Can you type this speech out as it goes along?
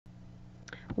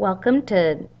Welcome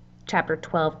to Chapter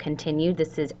 12 Continued.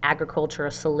 This is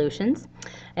Agricultural Solutions.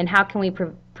 And how can we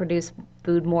produce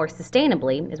food more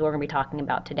sustainably is what we're going to be talking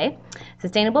about today.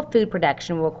 Sustainable food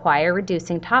production will require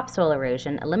reducing topsoil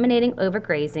erosion, eliminating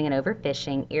overgrazing and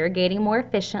overfishing, irrigating more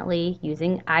efficiently,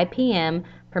 using IPM,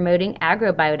 promoting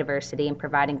agrobiodiversity, and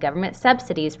providing government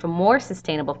subsidies for more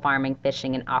sustainable farming,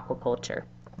 fishing, and aquaculture.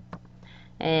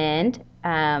 And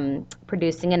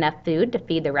producing enough food to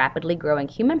feed the rapidly growing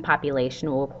human population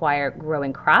will require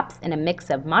growing crops in a mix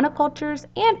of monocultures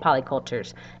and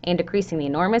polycultures and decreasing the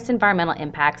enormous environmental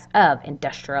impacts of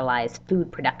industrialized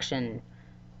food production.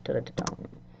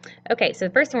 Okay, so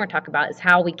the first thing we're going to talk about is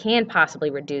how we can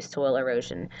possibly reduce soil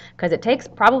erosion, because it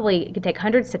could take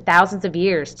hundreds to thousands of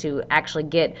years to actually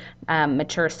get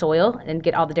mature soil and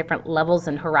get all the different levels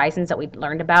and horizons that we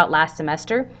learned about last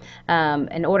semester.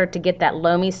 In order to get that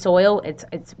loamy soil, it's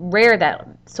rare that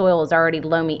soil is already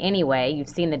loamy anyway. You've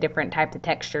seen the different types of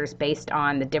textures based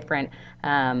on the different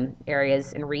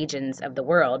areas and regions of the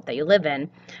world that you live in.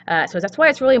 So that's why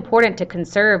it's really important to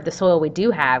conserve the soil we do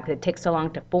have, because it takes so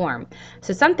long to form.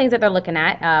 So some things that they're looking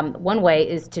at, one way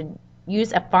is to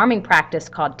use a farming practice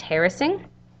called terracing.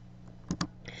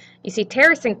 You see,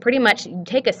 terracing pretty much, you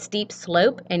take a steep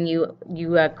slope and you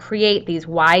create these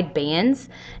wide bands,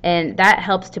 and that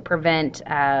helps to prevent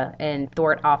and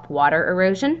thwart off water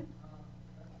erosion.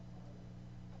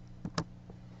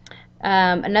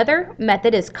 Another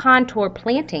method is contour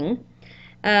planting.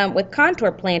 With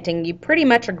contour planting, you pretty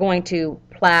much are going to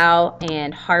plow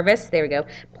and harvest. There we go.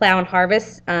 Plow and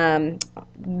harvest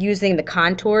using the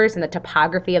contours and the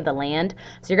topography of the land.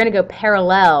 So you're going to go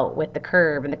parallel with the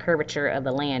curve and the curvature of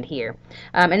the land here.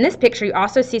 In this picture, you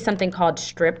also see something called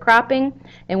strip cropping.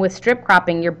 And with strip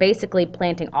cropping, you're basically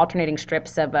planting alternating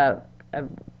strips of a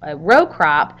row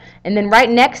crop, and then right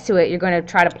next to it you're going to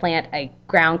try to plant a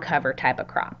ground cover type of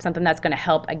crop, something that's going to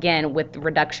help again with the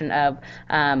reduction of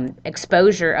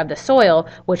exposure of the soil,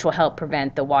 which will help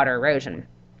prevent the water erosion.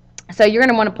 So you're going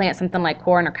to want to plant something like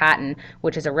corn or cotton,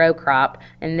 which is a row crop,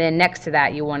 and then next to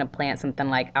that you want to plant something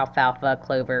like alfalfa,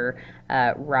 clover,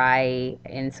 rye,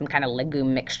 and some kind of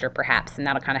legume mixture perhaps, and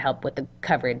that'll kind of help with the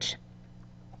coverage.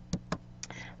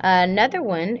 Another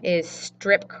one is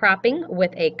strip cropping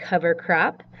with a cover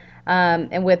crop.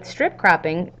 And with strip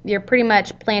cropping, you're pretty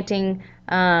much planting,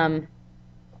 alley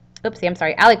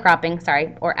cropping,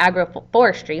 or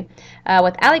agroforestry.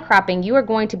 With alley cropping, you are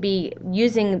going to be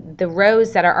using the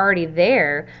rows that are already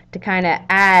there to kind of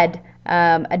add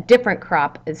a different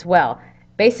crop as well.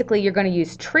 Basically, you're going to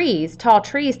use trees, tall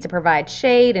trees, to provide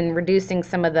shade and reducing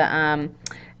some of the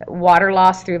water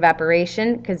loss through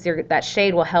evaporation, because that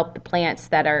shade will help the plants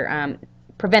that are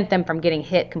prevent them from getting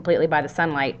hit completely by the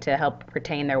sunlight to help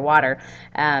retain their water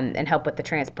and help with the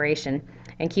transpiration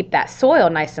and keep that soil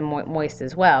nice and moist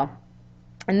as well.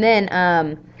 And then,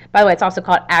 by the way, it's also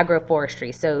called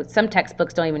agroforestry. So some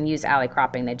textbooks don't even use alley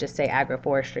cropping; they just say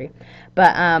agroforestry.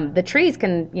 But the trees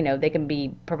can, they can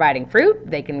be providing fruit,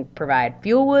 they can provide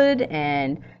fuel wood,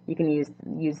 and you can use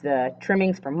the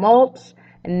trimmings for mulch.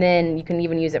 And then you can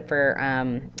even use it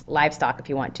for livestock if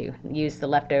you want to. Use the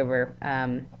leftover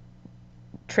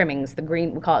trimmings,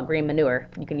 we call it green manure.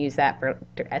 You can use that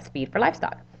as feed for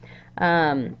livestock.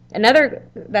 Another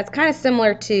that's kind of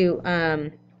similar to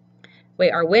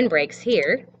our windbreaks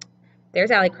here. There's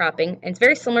alley cropping, and it's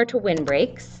very similar to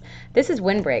windbreaks. This is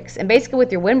windbreaks, and basically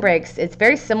with your windbreaks, it's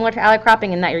very similar to alley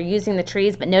cropping in that you're using the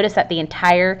trees, but notice that the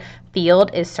entire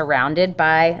field is surrounded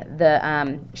by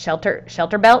the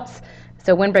shelter belts.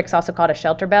 So windbreak's also called a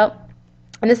shelter belt.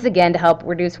 And this is again to help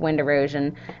reduce wind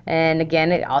erosion. And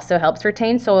again, it also helps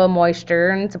retain soil moisture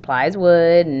and supplies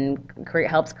wood and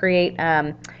helps create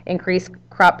increased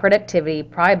crop productivity,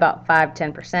 probably about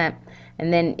 5–10%.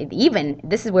 And then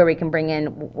this is where we can bring in,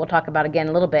 we'll talk about again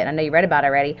a little bit, I know you read about it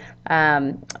already,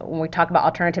 when we talk about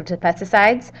alternative to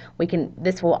pesticides,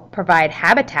 this will provide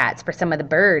habitats for some of the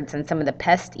birds and some of the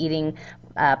pest-eating,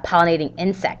 pollinating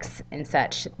insects and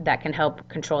such that can help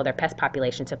control their pest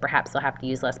population, so perhaps they'll have to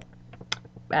use less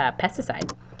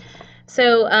pesticide.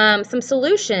 So some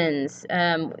solutions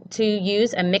to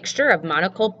use a mixture of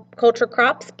monoculture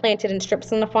crops planted in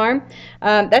strips on the farm.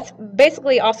 That's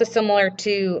basically also similar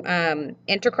to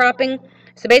intercropping.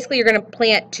 So basically you're going to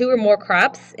plant 2 or more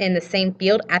crops in the same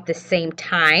field at the same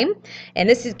time. And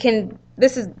this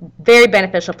is very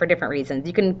beneficial for different reasons.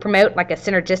 You can promote like a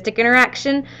synergistic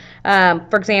interaction.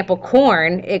 For example,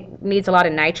 corn, it needs a lot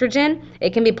of nitrogen.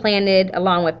 It can be planted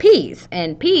along with peas.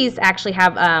 And peas actually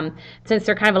have, since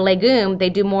they're kind of a legume, they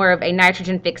do more of a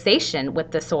nitrogen fixation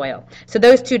with the soil. So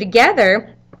those two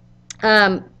together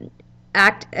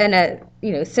act in a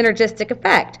synergistic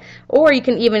effect. Or you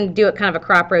can even do it kind of a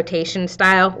crop rotation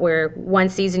style, where one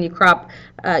season you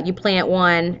plant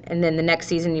one, and then the next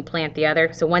season you plant the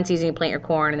other. So one season you plant your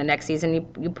corn, and the next season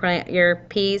you plant your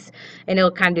peas, and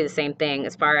it'll kind of do the same thing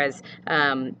as far as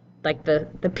like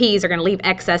the peas are going to leave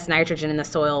excess nitrogen in the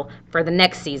soil for the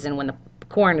next season when the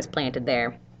corn is planted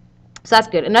there. So that's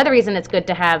good. Another reason it's good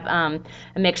to have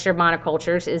a mixture of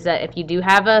monocultures is that if you do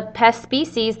have a pest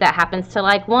species that happens to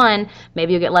like one,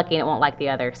 maybe you'll get lucky and it won't like the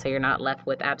other, so you're not left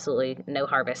with absolutely no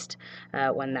harvest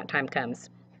when that time comes.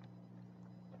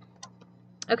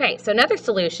 Okay, so another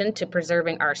solution to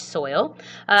preserving our soil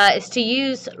is to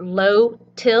use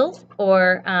low-till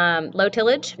or low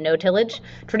tillage, no tillage.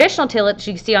 Traditional tillage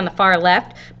you can see on the far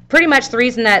left. Pretty much the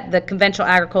reason that the conventional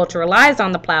agriculture relies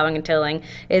on the plowing and tilling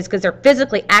is because they're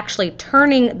physically actually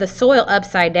turning the soil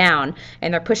upside down,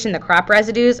 and they're pushing the crop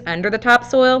residues under the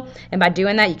topsoil, and by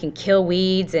doing that you can kill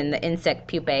weeds and the insect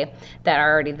pupae that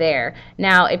are already there.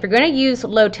 Now if you're going to use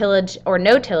low tillage or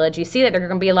no tillage, you see that there's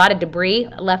going to be a lot of debris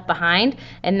left behind,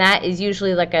 and that is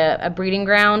usually like a breeding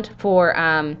ground for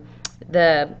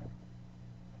the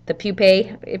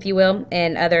pupae, if you will,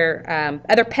 and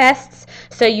other pests.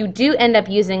 So you do end up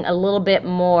using a little bit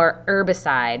more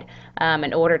herbicide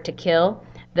in order to kill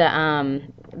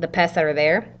the pests that are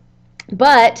there.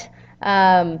 But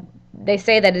they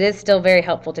say that it is still very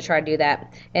helpful to try to do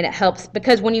that, and it helps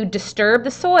because when you disturb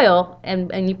the soil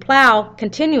and you plow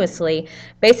continuously,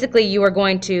 basically you are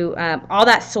going to all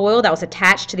that soil that was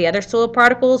attached to the other soil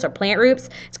particles or plant roots,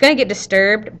 it's going to get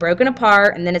disturbed, broken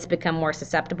apart, and then it's become more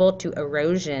susceptible to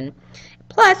erosion.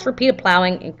 Plus, repeated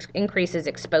plowing increases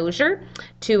exposure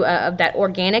to of that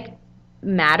organic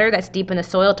matter that's deep in the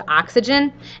soil to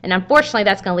oxygen, and unfortunately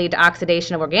that's going to lead to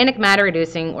oxidation of organic matter,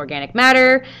 reducing organic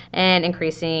matter and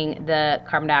increasing the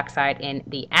carbon dioxide in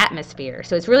the atmosphere.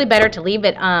 So it's really better to leave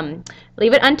it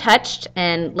untouched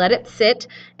and let it sit,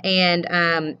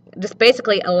 and just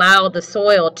basically allow the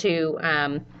soil to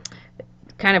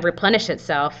kind of replenish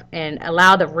itself and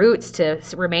allow the roots to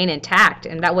remain intact,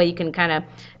 and that way you can kind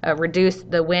of reduce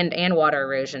the wind and water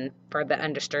erosion for the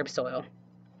undisturbed soil.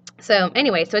 So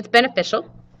anyway, so it's beneficial.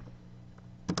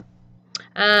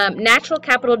 Natural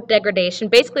capital degradation.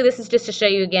 Basically, this is just to show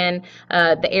you again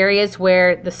the areas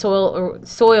where the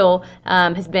soil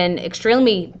has been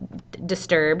extremely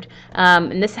disturbed,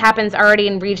 and this happens already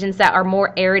in regions that are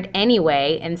more arid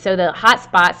anyway. And so the hot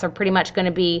spots are pretty much going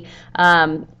to be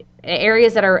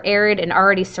areas that are arid and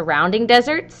already surrounding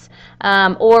deserts,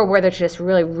 or where there's just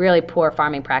really, really poor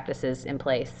farming practices in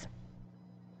place.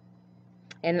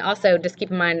 And also, just keep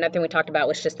in mind, another thing we talked about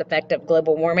was just the effect of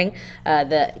global warming,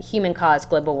 the human-caused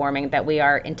global warming, that we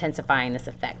are intensifying this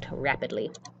effect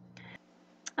rapidly.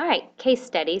 All right, case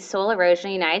study, soil erosion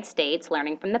in the United States,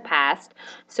 learning from the past.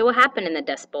 So what happened in the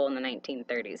Dust Bowl in the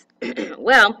 1930s?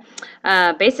 Well,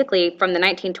 basically from the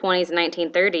 1920s and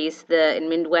 1930s, in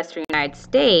Midwestern United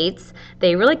States,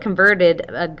 they really converted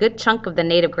a good chunk of the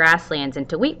native grasslands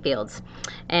into wheat fields.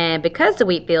 And because the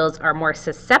wheat fields are more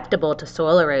susceptible to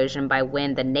soil erosion by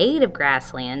wind than native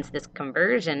grasslands, this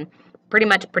conversion pretty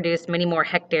much produced many more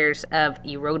hectares of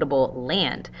erodible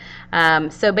land.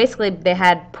 So basically they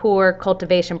had poor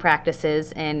cultivation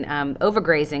practices and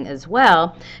overgrazing as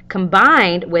well,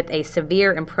 combined with a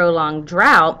severe and prolonged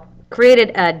drought,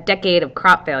 created a decade of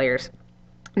crop failures.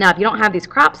 Now, if you don't have these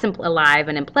crops alive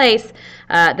and in place,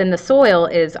 then the soil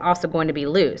is also going to be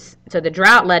loose. So the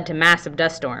drought led to massive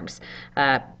dust storms,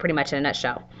 pretty much in a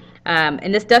nutshell.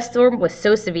 And this dust storm was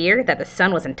so severe that the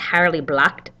sun was entirely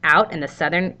blocked out in the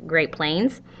southern Great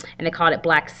Plains, and they called it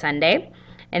Black Sunday.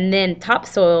 And then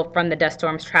topsoil from the dust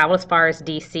storms traveled as far as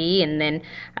D.C., and then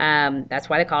that's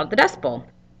why they called it the Dust Bowl.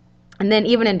 And then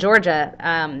even in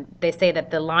Georgia, they say that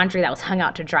the laundry that was hung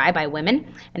out to dry by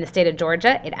women in the state of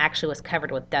Georgia, it actually was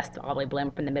covered with dust all the way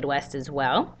blown from the Midwest as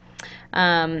well.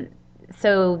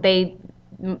 So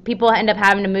people end up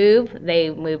having to move.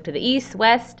 They moved to the east,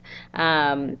 west.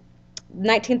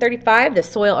 1935, the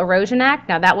Soil Erosion Act.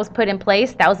 Now that was put in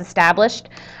place. That was established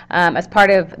as part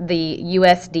of the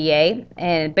USDA,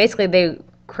 and basically they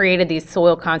created these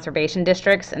soil conservation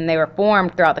districts, and they were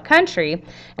formed throughout the country,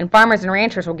 and farmers and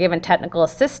ranchers were given technical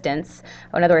assistance,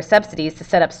 or in other words subsidies, to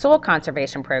set up soil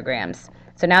conservation programs.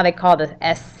 So now they call the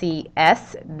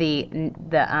SCS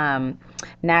the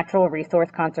Natural Resource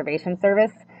Conservation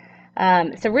Service.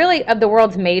 So really, of the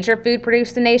world's major food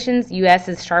producing nations, U.S.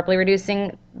 is sharply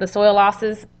reducing the soil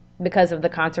losses because of the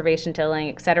conservation tilling,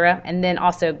 etc., and then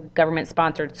also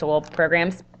government-sponsored soil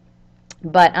programs.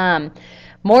 But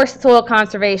more soil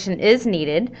conservation is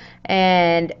needed,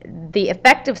 and the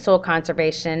effective soil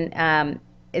conservation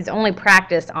is only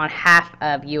practiced on half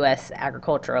of U.S.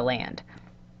 agricultural land.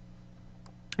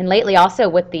 And lately, also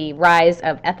with the rise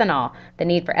of ethanol, the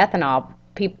need for ethanol,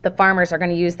 the farmers are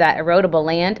going to use that erodible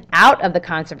land out of the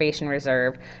conservation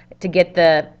reserve to get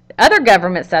the other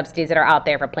government subsidies that are out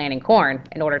there for planting corn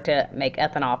in order to make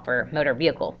ethanol for motor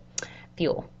vehicle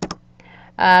fuel.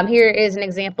 Here is an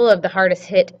example of the hardest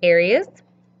hit areas.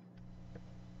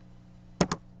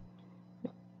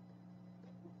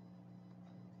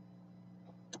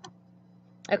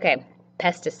 Okay,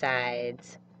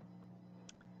 pesticides.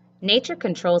 Nature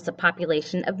controls the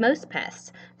population of most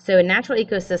pests. So in natural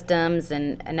ecosystems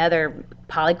and other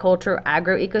polyculture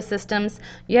agroecosystems,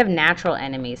 you have natural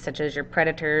enemies such as your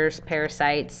predators,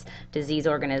 parasites, disease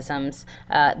organisms.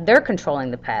 They're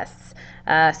controlling the pests.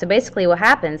 So basically what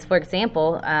happens, for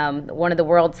example, one of the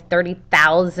world's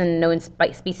 30,000 known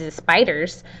species of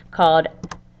spiders called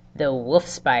the wolf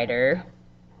spider.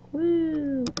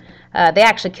 Woo. They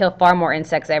actually kill far more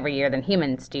insects every year than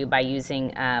humans do by using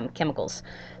chemicals.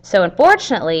 So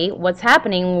unfortunately, what's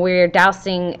happening, we're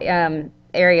dousing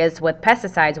areas with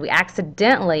pesticides. We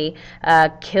accidentally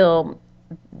kill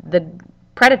the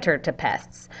predator to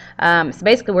pests. So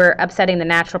basically, we're upsetting the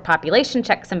natural population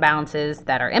checks and balances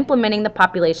that are implementing the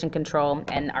population control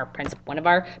and one of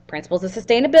our principles of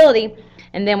sustainability.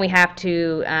 And then we have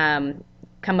to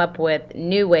come up with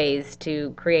new ways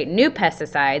to create new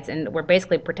pesticides, and we're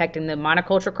basically protecting the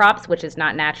monoculture crops, which is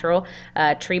not natural,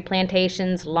 tree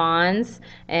plantations, lawns,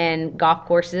 and golf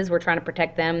courses. We're trying to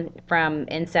protect them from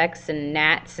insects and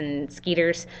gnats and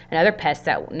skeeters and other pests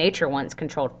that nature once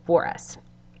controlled for us.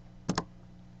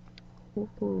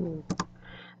 Ooh.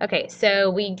 Okay,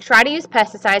 so we try to use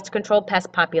pesticides to control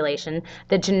pest population.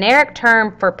 The generic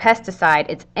term for pesticide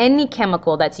is any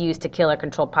chemical that's used to kill or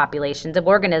control populations of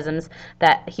organisms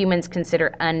that humans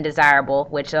consider undesirable,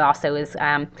 which also is,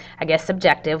 I guess,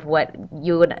 subjective. What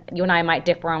you and I might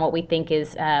differ on what we think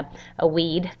is a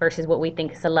weed versus what we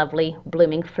think is a lovely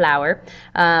blooming flower.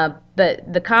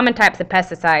 But the common types of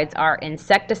pesticides are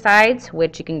insecticides,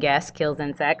 which you can guess kills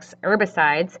insects,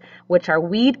 herbicides, which are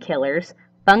weed killers,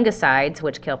 fungicides,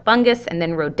 which kill fungus, and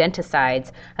then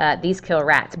rodenticides. These kill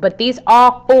rats. But these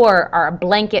all four are a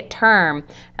blanket term.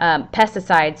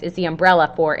 Pesticides is the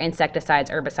umbrella for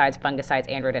insecticides, herbicides, fungicides,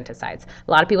 and rodenticides.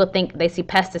 A lot of people think they see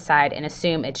pesticide and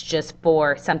assume it's just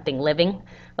for something living,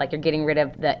 like you're getting rid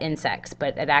of the insects,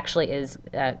 but it actually is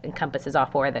encompasses all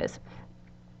four of those.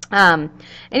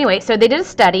 Anyway, so they did a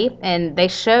study and they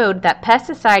showed that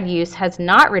pesticide use has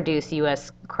not reduced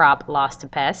U.S. crop loss to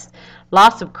pests.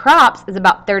 Loss of crops is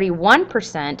about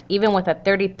 31%, even with a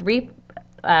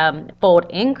 33-fold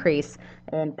increase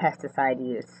in pesticide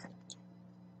use.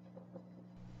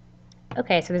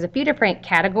 Okay, so there's a few different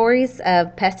categories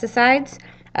of pesticides.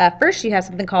 First, you have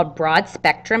something called broad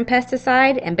spectrum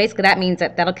pesticide, and basically that means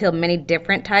that that'll kill many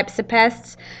different types of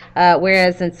pests,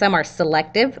 whereas then some are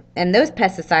selective, and those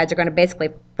pesticides are going to basically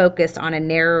focus on a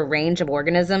narrower range of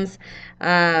organisms.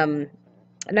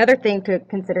 Another thing to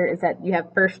consider is that you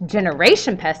have first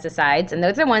generation pesticides, and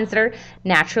those are ones that are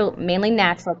natural, mainly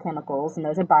natural chemicals, and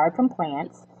those are borrowed from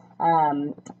plants.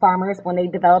 Farmers, when they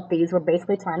developed these, were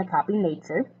basically trying to copy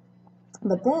nature.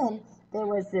 But then there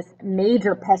was this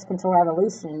major pest control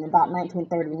revolution in about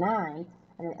 1939,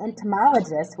 and an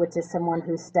entomologist, which is someone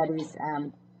who studies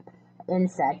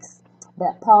insects,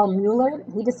 but Paul Mueller,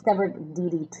 he discovered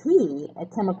DDT, a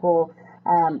chemical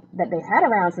that they had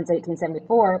around since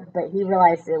 1874, but he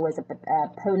realized it was a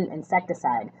potent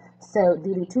insecticide. So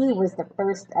DDT was the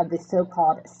first of the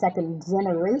so-called second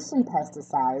generation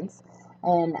pesticides,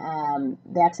 and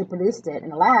they actually produced it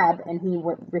in a lab, and he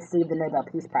received the Nobel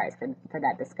Peace Prize for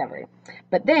that discovery.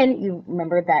 But then you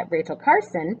remember that Rachel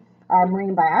Carson, our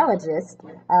marine biologist,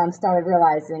 started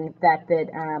realizing that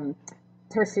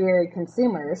tertiary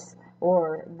consumers,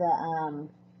 or the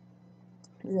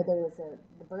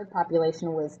bird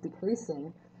population was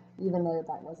decreasing, even though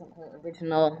that wasn't her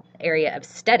original area of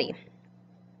study.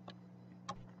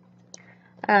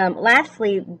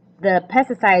 Lastly, the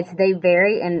pesticides, they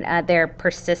vary in their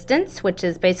persistence, which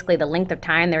is basically the length of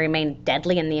time they remain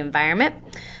deadly in the environment.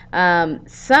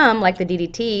 Some, like the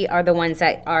DDT, are the ones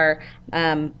that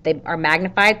they are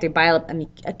magnified through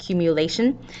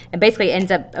bioaccumulation, and basically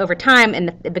ends up over time,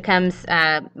 and it becomes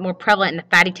more prevalent in the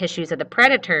fatty tissues of the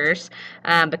predators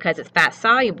because it's fat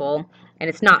soluble, and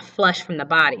it's not flushed from the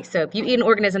body. So if you eat an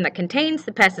organism that contains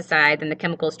the pesticide, then the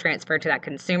chemical is transferred to that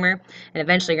consumer, and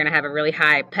eventually you're going to have a really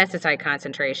high pesticide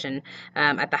concentration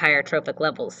at the higher trophic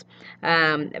levels.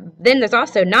 Then there's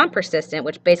also non-persistent,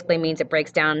 which basically means it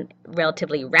breaks down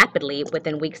relatively rapidly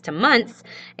within weeks to months,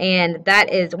 and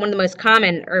that is one of the most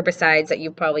common herbicides that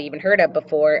you've probably even heard of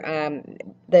before.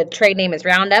 the trade name is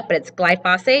Roundup, but it's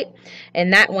glyphosate,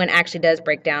 and that one actually does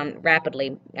break down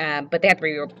rapidly, but they have to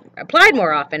be applied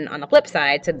more often on the flip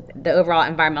side, so the overall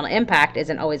environmental impact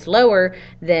isn't always lower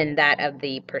than that of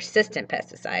the persistent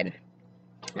pesticide.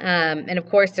 And of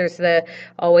course, there's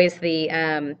always the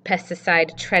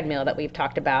pesticide treadmill that we've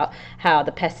talked about, how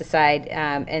the pesticide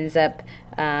ends up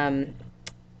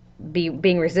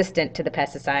being resistant to the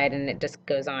pesticide, and it just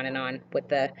goes on and on with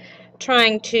the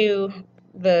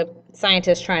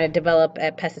scientists trying to develop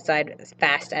a pesticide as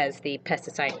fast as the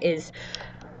pesticide is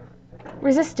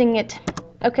resisting it.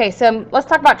 Okay, so let's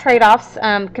talk about trade-offs.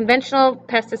 Conventional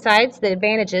pesticides, the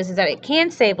advantages is that it can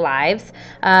save lives.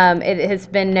 It has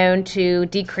been known to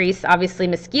decrease, obviously,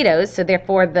 mosquitoes. So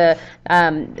therefore, the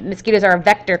mosquitoes are a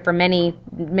vector for many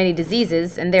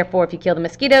diseases, and therefore, if you kill the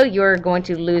mosquito, you're going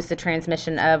to lose the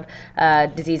transmission of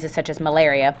diseases such as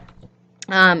malaria.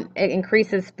 It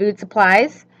increases food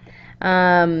supplies.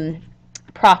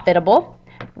 Profitable,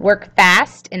 work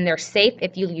fast, and they're safe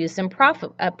if you use them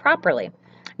properly.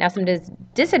 Now, some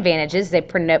disadvantages: they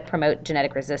promote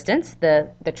genetic resistance,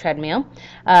 the treadmill.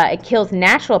 It kills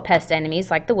natural pest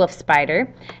enemies like the wolf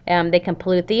spider. They can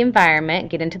pollute the environment,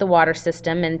 get into the water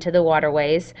system, into the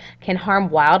waterways, can harm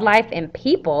wildlife and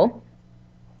people,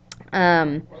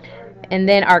 and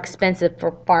then are expensive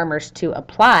for farmers to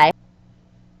apply.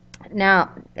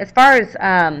 Now, as far as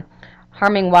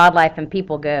harming wildlife and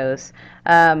people goes,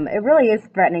 it really is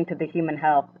threatening to the human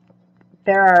health.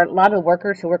 There are a lot of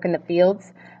workers who work in the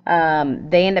fields.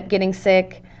 They end up getting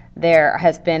sick. There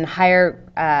has been higher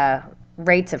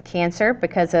rates of cancer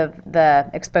because of the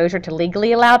exposure to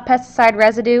legally allowed pesticide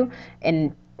residue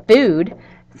in food.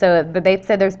 So they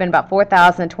said there's been about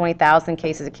 4,000 to 20,000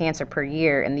 cases of cancer per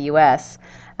year in the U.S.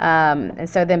 And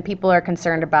so then people are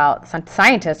concerned about, some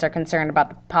scientists are concerned about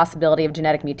the possibility of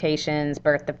genetic mutations,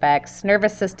 birth defects,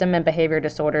 nervous system and behavior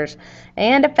disorders,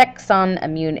 and effects on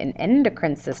immune and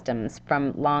endocrine systems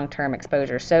from long-term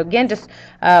exposure. So again, just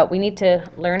we need to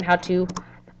learn how to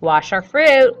wash our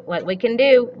fruit. What we can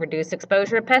do: reduce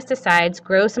exposure to pesticides,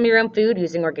 grow some of your own food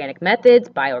using organic methods,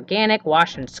 buy organic,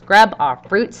 wash and scrub our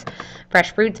fruits,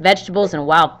 fresh fruits, vegetables, and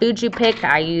wild foods you pick.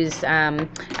 I use a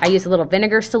little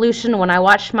vinegar solution when I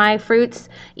wash my fruits.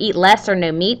 Eat less or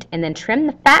no meat, and then trim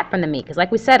the fat from the meat, because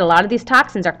like we said, a lot of these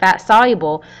toxins are fat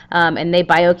soluble, and they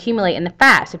bioaccumulate in the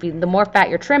fat. So the more fat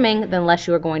you're trimming, the less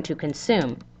you are going to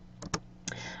consume.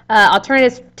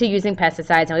 Alternatives to using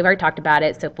pesticides, and we've already talked about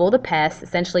it. So fool the pests.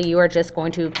 Essentially, you are just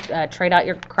going to trade out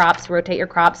your crops, rotate your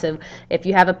crops. So if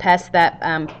you have a pest that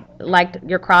liked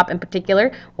your crop in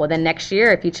particular, well, then next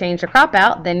year, if you change the crop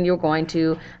out, then you're going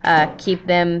to keep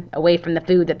them away from the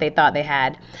food that they thought they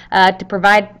had. To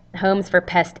provide homes for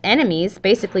pest enemies,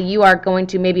 basically you are going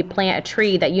to maybe plant a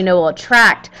tree that you know will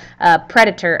attract a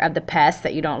predator of the pest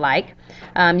that you don't like.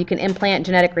 You can implant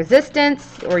genetic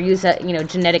resistance or use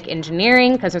genetic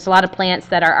engineering, because there's a lot of plants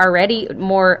that are already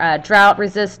more drought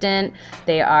resistant.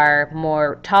 They are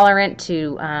more tolerant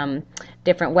to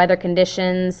different weather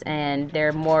conditions, and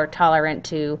they're more tolerant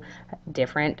to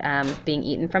different being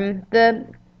eaten from the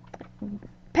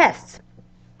pests.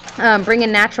 Bring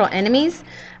in natural enemies.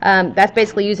 That's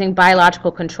basically using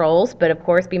biological controls, but of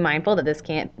course be mindful that this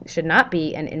should not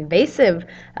be an invasive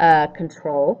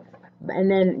control.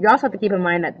 And then you also have to keep in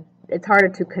mind that it's harder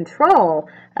to control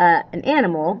an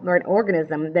animal or an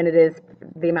organism than it is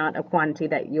the amount of quantity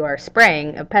that you are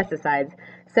spraying of pesticides.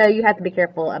 So you have to be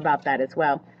careful about that as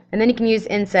well. And then you can use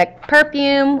insect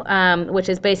perfume, which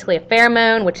is basically a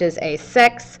pheromone, which is a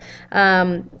sex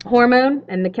hormone,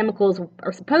 and the chemicals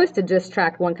are supposed to just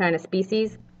attract one kind of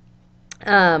species,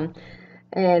 and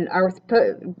are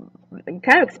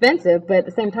kind of expensive, but at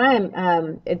the same time,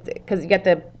 it's because you get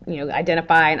to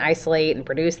identify and isolate and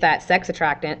produce that sex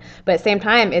attractant. But at the same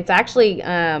time, it's actually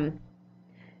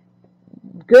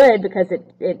good because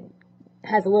it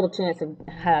has a little chance of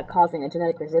causing a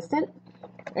genetic resistance,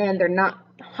 and they're not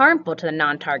harmful to the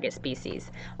non-target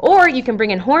species. Or you can bring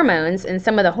in hormones, and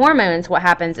some of the hormones, what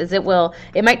happens is it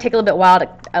might take a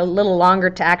little longer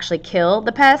to actually kill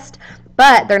the pest,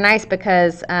 but they're nice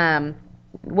because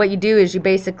what you do is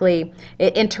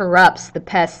it interrupts the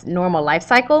pest's normal life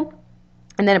cycle,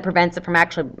 and then it prevents it from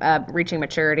actually reaching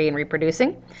maturity and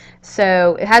reproducing.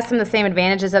 So it has some of the same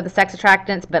advantages of the sex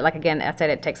attractants, but like again, I said,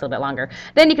 it takes a little bit longer.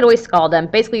 Then you can always scald them.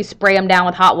 Basically, you spray them down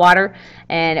with hot water,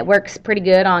 and it works pretty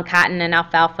good on cotton and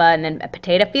alfalfa and then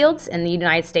potato fields. In the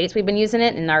United States, we've been using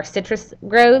it in our citrus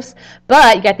groves,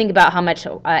 but you got to think about how much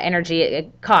energy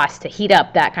it costs to heat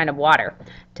up that kind of water.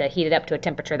 to heat it up to a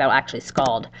temperature that will actually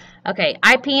scald. Okay,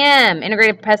 IPM,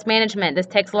 Integrated Pest Management. This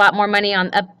takes a lot more money on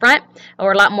upfront,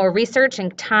 or a lot more research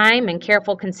and time and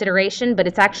careful consideration, but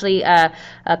it's actually a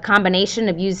combination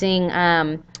of using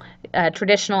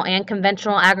traditional and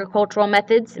conventional agricultural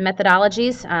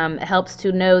methodologies. It helps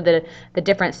to know the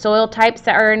different soil types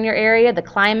that are in your area, the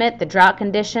climate, the drought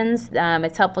conditions.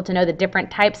 It's helpful to know the different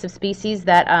types of species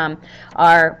that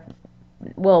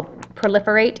will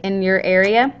proliferate in your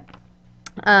area.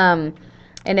 And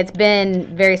it's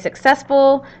been very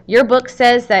successful. Your book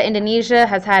says that Indonesia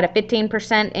has had a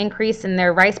 15% increase in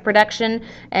their rice production,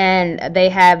 and they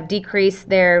have decreased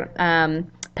their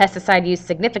pesticide use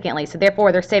significantly. So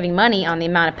therefore, they're saving money on the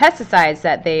amount of pesticides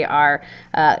that they are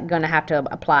going to have to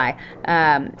apply.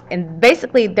 And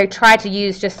basically, they try to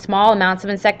use just small amounts of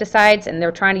insecticides, and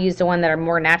they're trying to use the one that are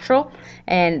more natural,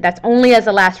 and that's only as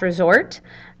a last resort.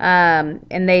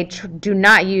 And they do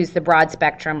not use the broad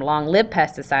spectrum long-lived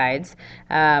pesticides,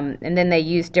 and then they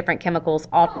use different chemicals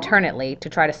alternately to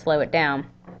try to slow it down.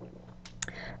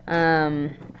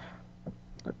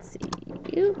 Let's see,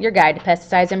 your guide to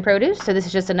pesticides and produce. So this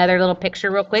is just another little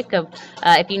picture real quick of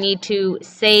if you need to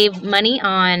save money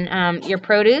on your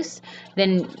produce,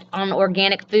 then on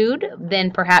organic food,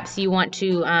 then perhaps you want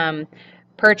to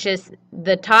purchase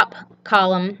the top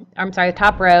column, the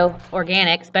top row,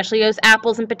 organic, especially those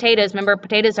apples and potatoes. Remember,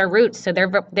 potatoes are roots, so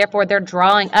therefore they're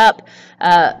drawing up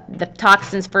the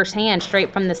toxins firsthand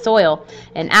straight from the soil.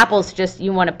 And apples, just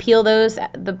you want to peel those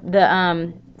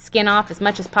the skin off as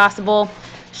much as possible.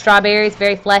 Strawberries,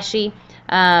 very fleshy.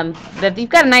 But if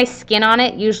you've got a nice skin on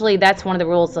it, usually that's one of the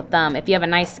rules of thumb. If you have a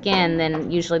nice skin,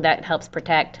 then usually that helps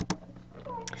protect.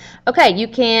 Okay, you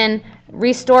can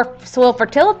restore soil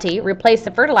fertility, replace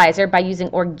the fertilizer by using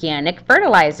organic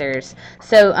fertilizers.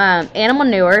 So animal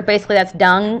manure, basically that's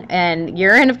dung and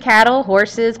urine of cattle,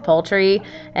 horses, poultry,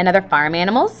 and other farm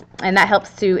animals, and that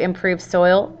helps to improve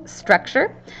soil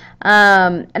structure.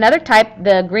 Another type,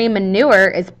 the green manure,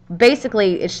 is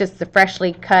basically, it's just the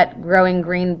freshly cut growing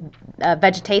green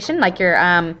vegetation, like your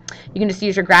you can just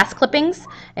use your grass clippings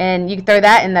and you can throw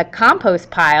that in the compost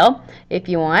pile if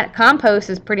you want. Compost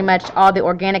is pretty much all the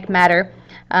organic matter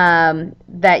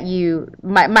that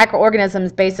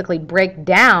microorganisms basically break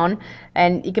down,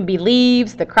 and it can be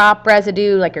leaves, the crop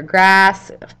residue like your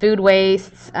grass, food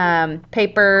wastes,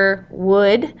 paper,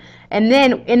 wood, and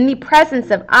then in the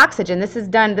presence of oxygen, this is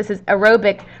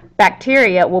aerobic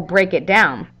bacteria will break it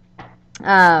down.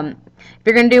 If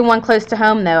you're going to do one close to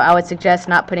home, though, I would suggest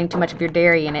not putting too much of your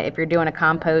dairy in it. If you're doing a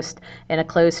compost in a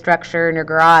closed structure in your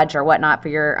garage or whatnot for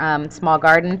your small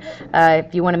garden,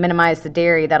 if you want to minimize the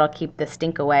dairy, that'll keep the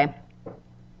stink away.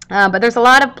 But there's a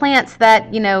lot of plants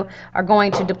that, are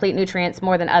going to deplete nutrients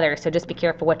more than others, so just be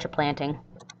careful what you're planting.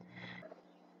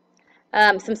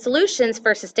 Some solutions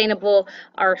for sustainable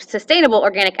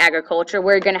organic agriculture,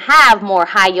 where you're going to have more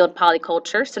high-yield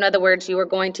polyculture. So in other words, you are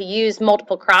going to use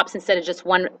multiple crops instead of just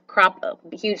one crop, a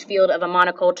huge field of a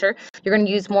monoculture. You're going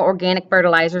to use more organic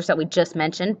fertilizers that we just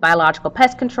mentioned, biological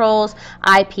pest controls,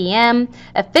 IPM,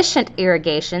 efficient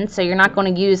irrigation. So you're not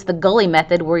going to use the gully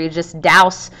method where you just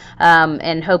douse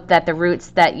and hope that the roots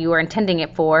that you are intending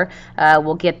it for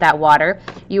will get that water.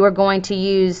 You are going to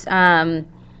use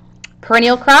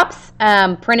perennial crops.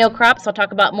 Perennial crops I'll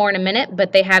talk about more in a minute,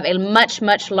 but they have a much,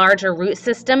 much larger root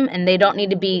system, and they don't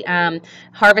need to be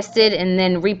harvested and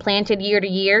then replanted year to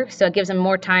year, so it gives them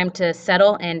more time to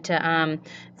settle and to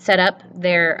set up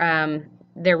their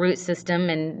root system,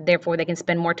 and therefore they can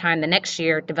spend more time the next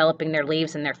year developing their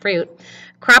leaves and their fruit.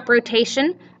 Crop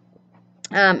rotation.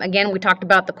 Again, we talked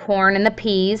about the corn and the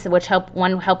peas, which help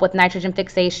with nitrogen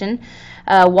fixation.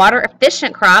 Water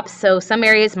efficient crops, so some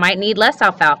areas might need less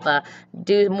alfalfa.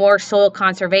 Do more soil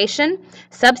conservation.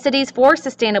 Subsidies for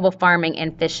sustainable farming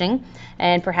and fishing,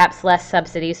 and perhaps less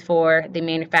subsidies for the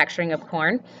manufacturing of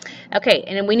corn. Okay,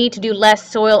 and then we need to do less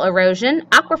soil erosion,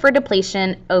 aquifer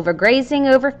depletion,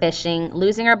 overgrazing, overfishing,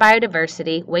 losing our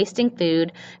biodiversity, wasting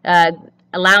food,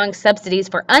 allowing subsidies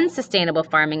for unsustainable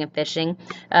farming and fishing,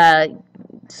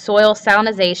 soil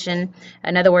salinization,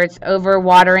 in other words,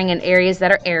 overwatering in areas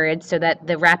that are arid so that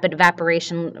the rapid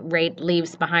evaporation rate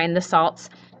leaves behind the salts.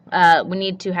 We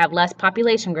need to have less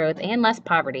population growth and less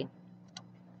poverty.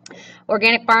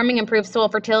 Organic farming improves soil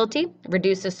fertility,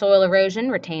 reduces soil erosion,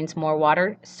 retains more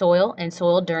water, soil, and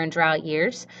soil during drought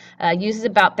years, uses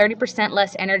about 30%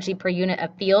 less energy per unit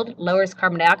of field, lowers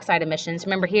carbon dioxide emissions.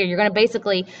 Remember here, you're going to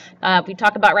basically, if we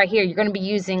talk about right here, you're going to be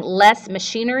using less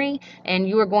machinery and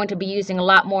you are going to be using a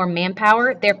lot more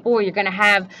manpower. Therefore, you're going to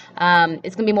have,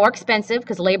 it's going to be more expensive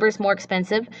because labor is more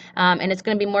expensive, and it's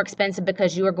going to be more expensive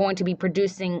because you are going to be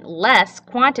producing less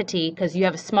quantity because you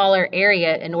have a smaller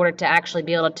area in order to actually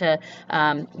be able to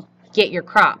get your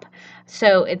crop.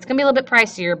 So it's going to be a little bit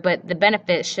pricier, but the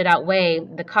benefits should outweigh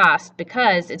the cost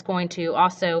because it's going to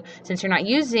also, since you're not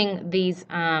using these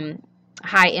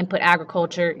high input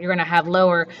agriculture, you're going to have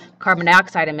lower carbon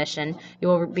dioxide emission. You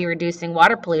will be reducing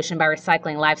water pollution by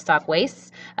recycling livestock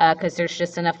wastes because there's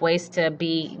just enough waste to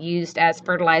be used as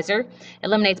fertilizer.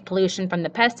 Eliminates pollution from the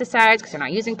pesticides because they're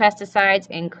not using pesticides.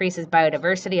 Increases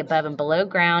biodiversity above and below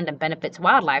ground and benefits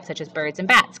wildlife such as birds and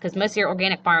bats because most of your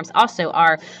organic farms also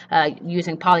are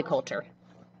using polyculture.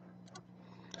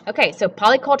 Okay, so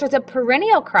polycultures of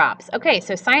perennial crops. Okay,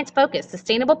 so science focused,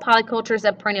 sustainable polycultures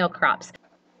of perennial crops.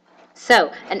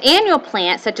 So an annual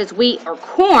plant such as wheat or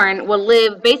corn will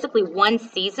live basically one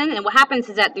season, and what happens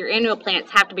is that your annual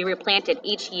plants have to be replanted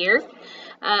each year,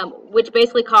 which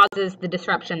basically causes the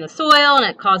disruption in the soil and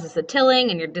it causes the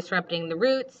tilling and you're disrupting the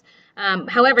roots.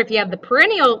 However, if you have the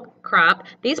perennial crop,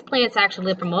 these plants actually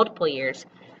live for multiple years.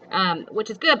 Which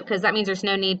is good because that means there's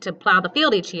no need to plow the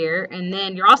field each year, and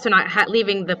then you're also not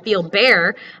leaving the field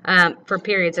bare for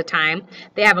periods of time.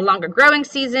 They have a longer growing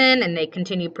season, and they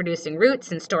continue producing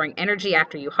roots and storing energy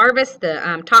after you harvest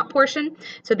the top portion.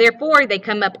 So therefore, they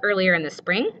come up earlier in the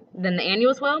spring than the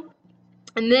annuals will.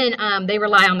 And then they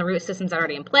rely on the root systems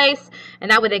already in place, and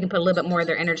that way they can put a little bit more of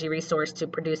their energy resource to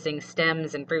producing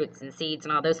stems and fruits and seeds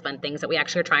and all those fun things that we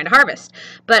actually are trying to harvest.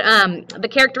 But the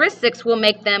characteristics will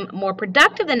make them more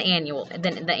productive than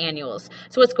the annuals.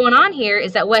 So what's going on here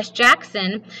is that Wes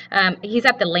Jackson, he's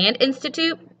at the Land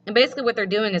Institute. And basically what they're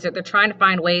doing is that they're trying to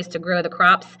find ways to grow the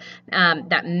crops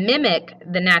that mimic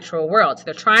the natural world. So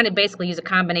they're trying to basically use a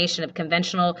combination of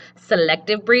conventional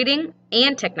selective breeding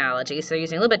and technology. So they're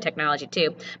using a little bit of technology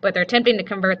too. But they're attempting to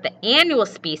convert the annual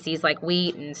species like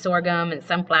wheat and sorghum and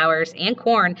sunflowers and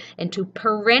corn into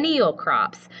perennial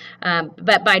crops.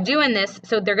 But by doing this,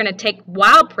 so they're going to take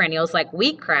wild perennials like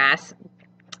wheatgrass,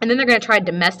 and then they're going to try to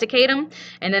domesticate them,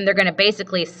 and then they're going to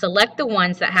basically select the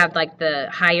ones that have like the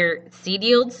higher seed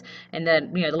yields and the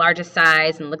the largest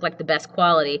size and look like the best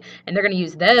quality, and they're going to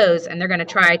use those, and they're going to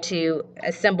try to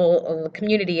assemble a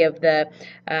community of the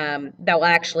that will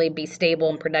actually be stable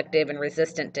and productive and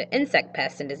resistant to insect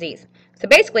pests and disease. So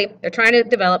basically, they're trying to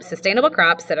develop sustainable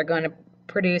crops that are going to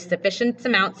produce sufficient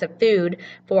amounts of food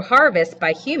for harvest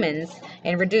by humans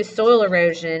and reduce soil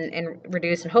erosion and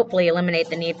reduce and hopefully eliminate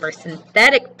the need for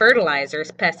synthetic fertilizers,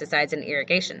 pesticides, and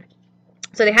irrigation.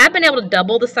 So they have been able to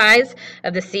double the size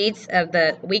of the seeds of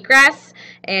the wheatgrass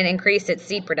and increase its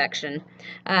seed production.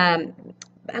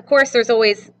 Of course, there's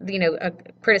always, a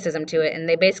criticism to it, and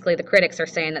the critics are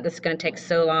saying that this is going to take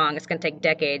so long, it's going to take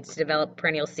decades to develop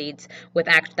perennial seeds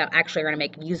that actually are going to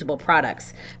make usable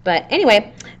products. But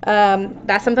anyway,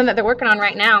 that's something that they're working on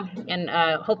right now, and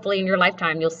hopefully in your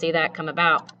lifetime you'll see that come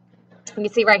about. You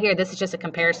can see right here, this is just a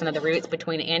comparison of the roots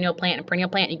between an annual plant and perennial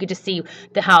plant. You could just see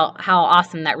how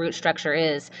awesome that root structure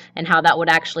is and how that would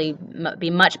actually be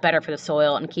much better for the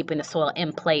soil and keeping the soil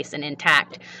in place and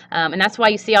intact. And that's why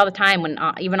you see all the time when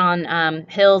even on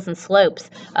hills and slopes,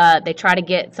 they try to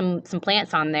get some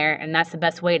plants on there, and that's the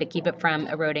best way to keep it from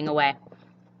eroding away.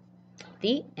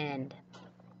 The end.